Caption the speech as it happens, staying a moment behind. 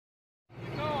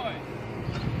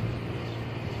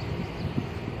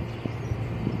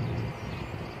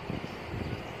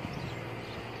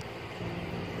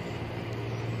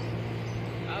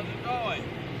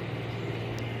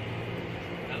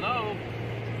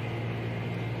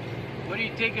What are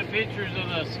you taking pictures of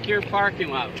the secure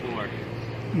parking lot for?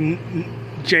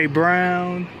 J.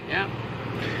 Brown. Yeah.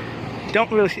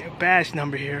 Don't really see a badge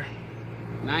number here.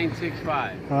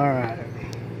 965. All right.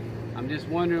 I'm just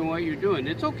wondering what you're doing.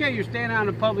 It's okay, you're standing on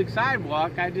a public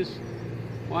sidewalk. I just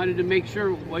wanted to make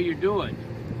sure what you're doing.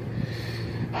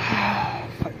 I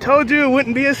told you it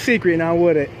wouldn't be a secret, now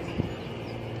would it?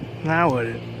 Now would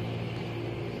it?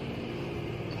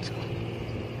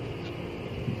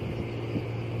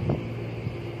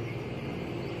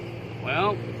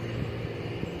 Well,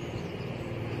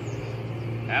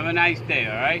 have a nice day,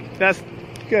 all right? That's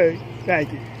good.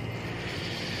 Thank you.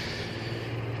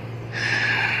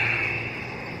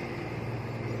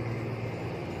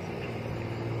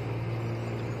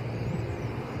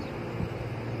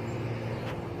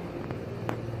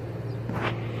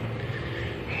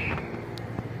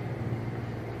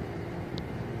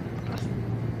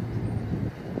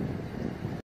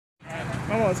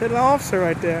 Almost hit an officer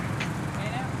right there.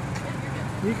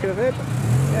 You could have hit them.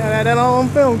 Yeah, that all on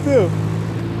film too.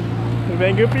 It's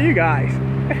been good for you guys.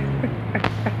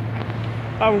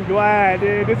 I'm glad,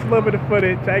 dude. This is a little bit of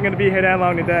footage. I ain't gonna be here that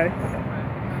long today.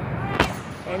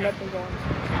 Ain't nothing going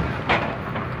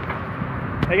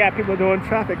on. They got people doing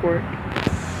traffic work.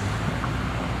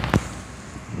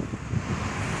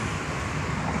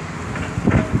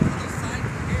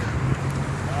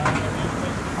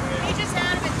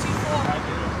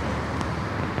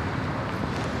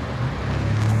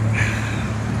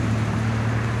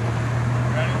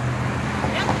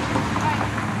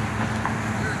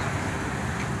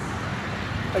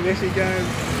 I guess you guys.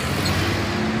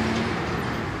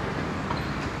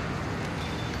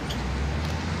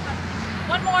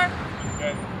 One more.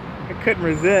 I couldn't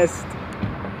resist.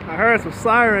 I heard some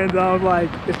sirens. I was like,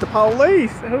 it's the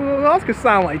police. Who else could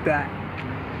sound like that?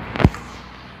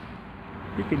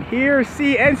 You can hear,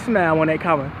 see, and smell when they're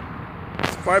coming.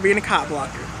 It's far being a cop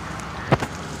blocker.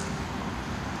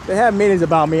 They have meetings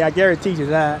about me. I guarantee you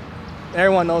that.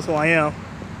 Everyone knows who I am.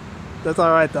 That's all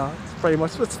right though. It's pretty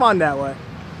much, it's fun that way.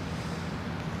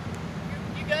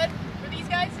 You good for these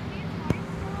guys?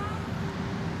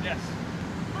 Yes.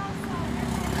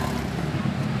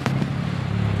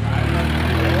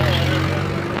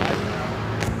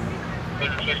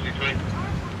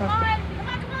 Come on.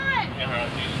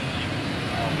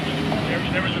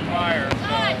 There was a fire. So.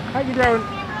 How you doing?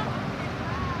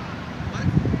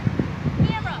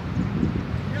 Camera.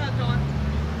 You're not going.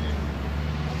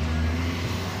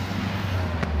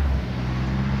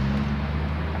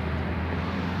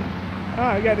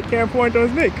 Oh, you got the camera pointing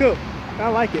towards me. Cool. I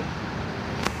like it.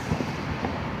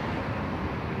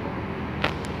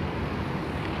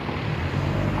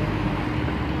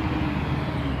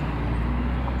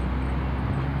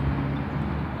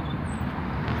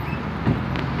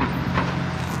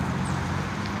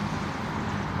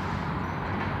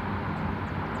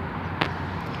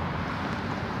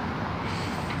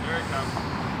 Here it comes.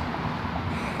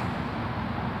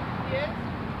 Yes?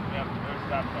 Yep, there's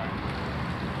stop sign.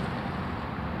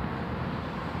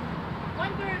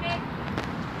 130.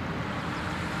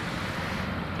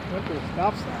 Went to the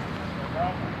stop sign.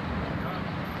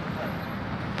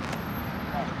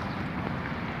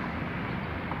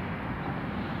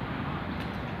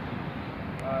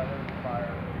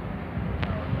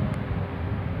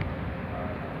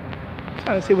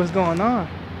 Trying to see what's going on.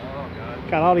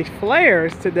 Got all these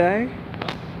flares today.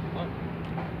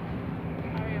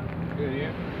 Good,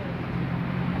 yeah.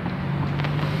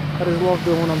 I just love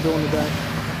doing what I'm doing today.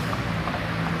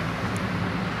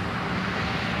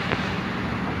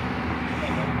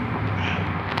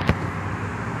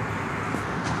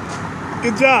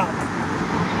 Good job.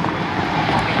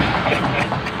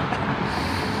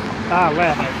 Ah,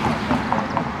 man.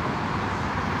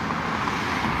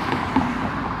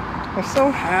 I'm so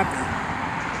happy.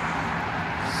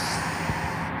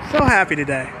 So happy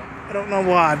today. I don't know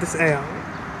why. This L.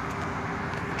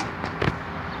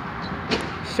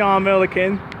 Sean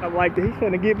Milliken. I like that. He's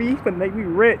gonna get me. He's gonna make me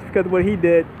rich because of what he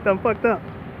did. Done fucked up.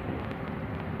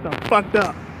 Done fucked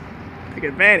up. Take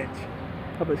advantage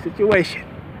of a situation.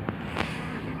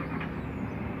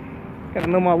 Gotta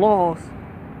know my laws.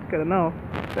 Gotta know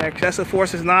that excessive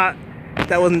force is not.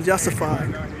 That wasn't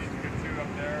justified.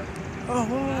 Oh,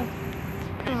 wow.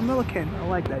 Sean Milliken. I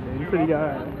like that dude. He's pretty good.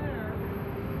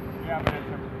 Yeah, but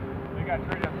they got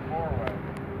treated as a four-way.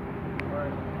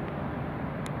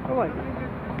 I like that.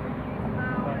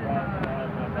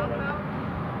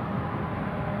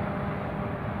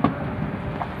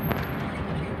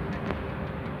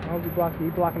 I hope you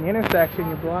blocking the intersection,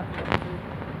 you block.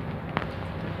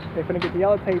 They're finna get the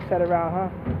yellow tape set around, huh?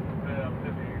 Yeah,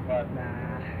 55.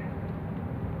 Nah.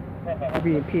 We'll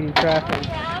be impeding traffic.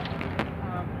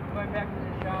 Going back to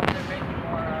the shop, they're making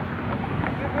more.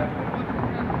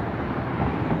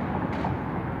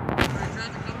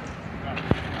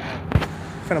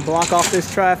 Gonna block off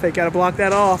this traffic. Gotta block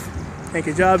that off. Make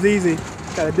your job's easy.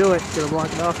 Gotta do it. Gotta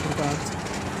block it off sometimes.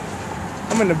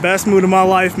 I'm in the best mood of my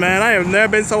life, man. I have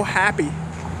never been so happy.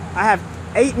 I have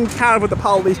 8 encounters with the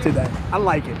police today. I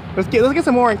like it. Let's get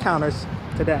some more encounters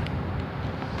today.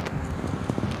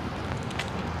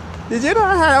 Did you know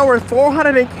I had over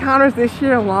 400 encounters this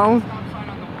year alone?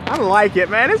 I like it,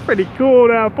 man. It's pretty cool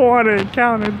to have 400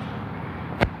 encounters.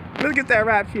 Let's get that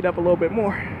rap sheet up a little bit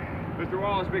more. Mr.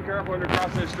 Wallace, be careful when you're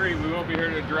crossing the street. We won't be here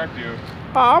to direct you.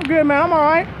 Oh, I'm good, man. I'm all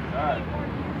right. All right.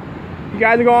 You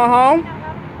guys are going home?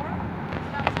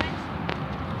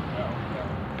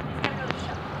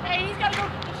 Hey, he's got to go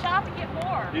to the shop and get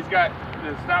more. He's got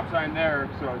the stop sign there,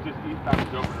 so just east stop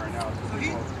is open right now. So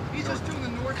he's just doing the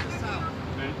north and south.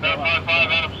 755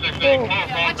 Adam 68, Yeah,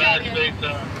 watch out, man.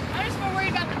 I'm just more worried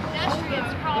about the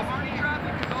pedestrians crossing Arnie here.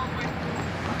 traffic is all the way.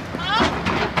 Huh?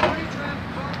 Arnie traffic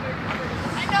is all the way.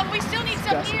 I know, but we still need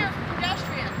some here for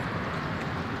pedestrians.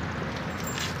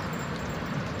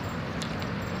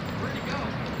 Where'd he go?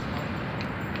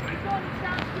 He's going to the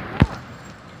shop to get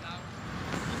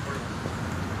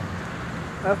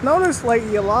more. I've noticed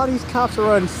lately a lot of these cops are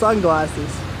wearing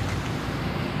sunglasses.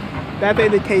 That's an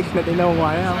indication that they know who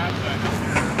I am.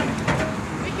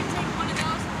 We can take one of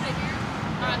those and put it here.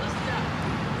 Alright, let's do that.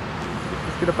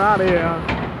 Let's get up out of here.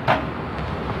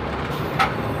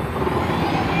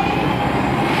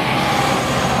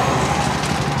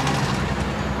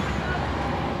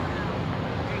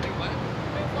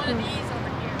 Move one of these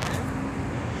over here.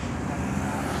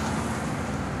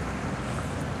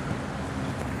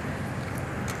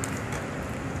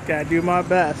 Gotta do my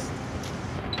best.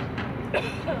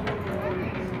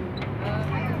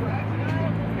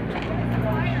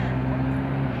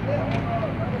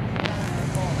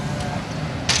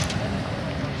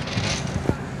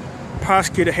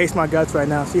 Prosecutor hates my guts right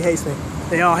now. She hates me.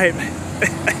 They all hate me.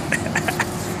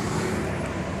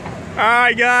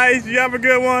 Alright guys, you have a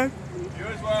good one. You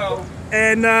as well.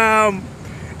 And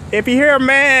if you hear a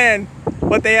man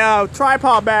with a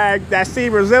tripod bag that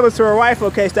seems resembles to a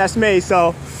rifle case, that's me.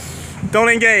 So don't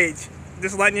engage.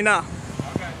 Just letting you know.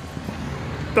 Okay.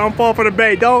 Don't fall for the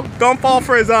bait. Don't fall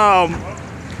for his old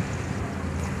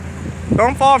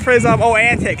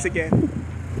antics again.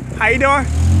 How you doing?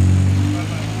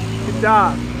 Good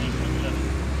job.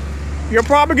 You'll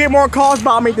probably get more calls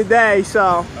about me today,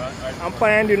 so I'm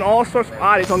planning on doing all sorts of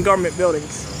audits on government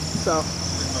buildings. So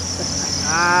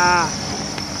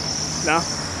no,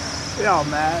 you're all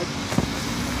mad.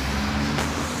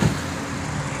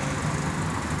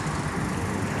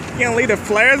 You gonna leave the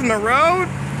flares in the road?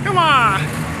 Come on.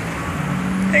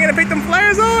 Ain't gonna pick them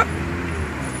flares up?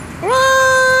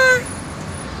 What?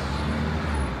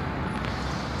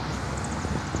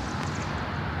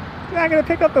 You're not gonna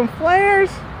pick up them flares?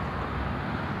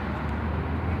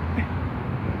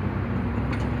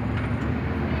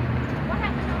 What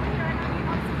happened over here? I know you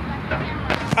want to see like the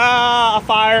camera. A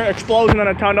fire, explosion in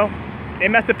a tunnel. They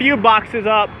messed a few boxes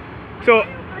up. So,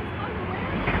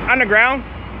 underground.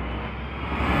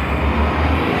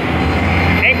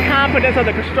 Incompetence of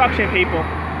the construction people.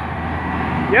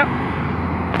 Yep.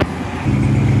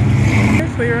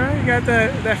 Seriously, right? You got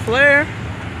that flare.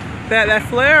 That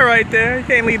flare right there. You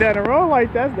can't leave that in a road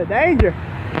like that. That's the danger.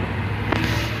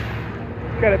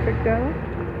 Gotta pick that up.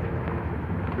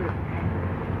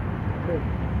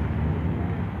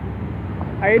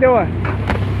 How you doing?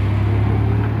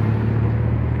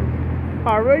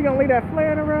 Oh, really gonna leave that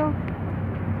flare in the road?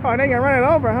 Oh, they gonna run it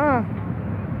over, huh?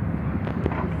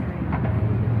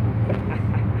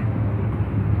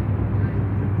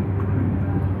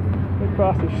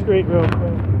 Across the street real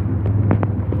quick.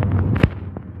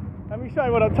 Let me show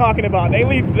you what I'm talking about. They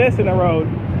leave this in the road.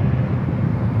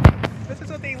 This is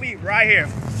what they leave right here.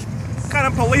 What kind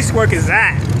of police work is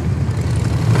that?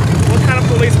 What kind of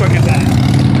police work is that?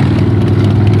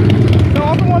 So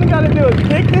all the one you gotta do is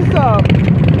pick this up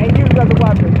and use it as a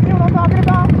weapon. See what I'm talking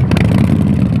about?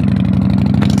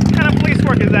 What kind of police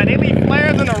work is that? They leave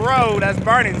flares in the road that's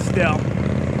burning still.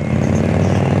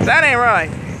 That ain't right.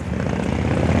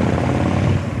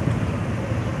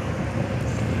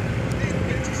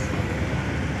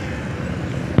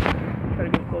 Try to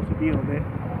get a closer view of it.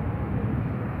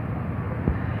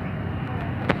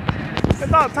 It's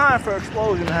about time for an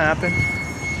explosion to happen.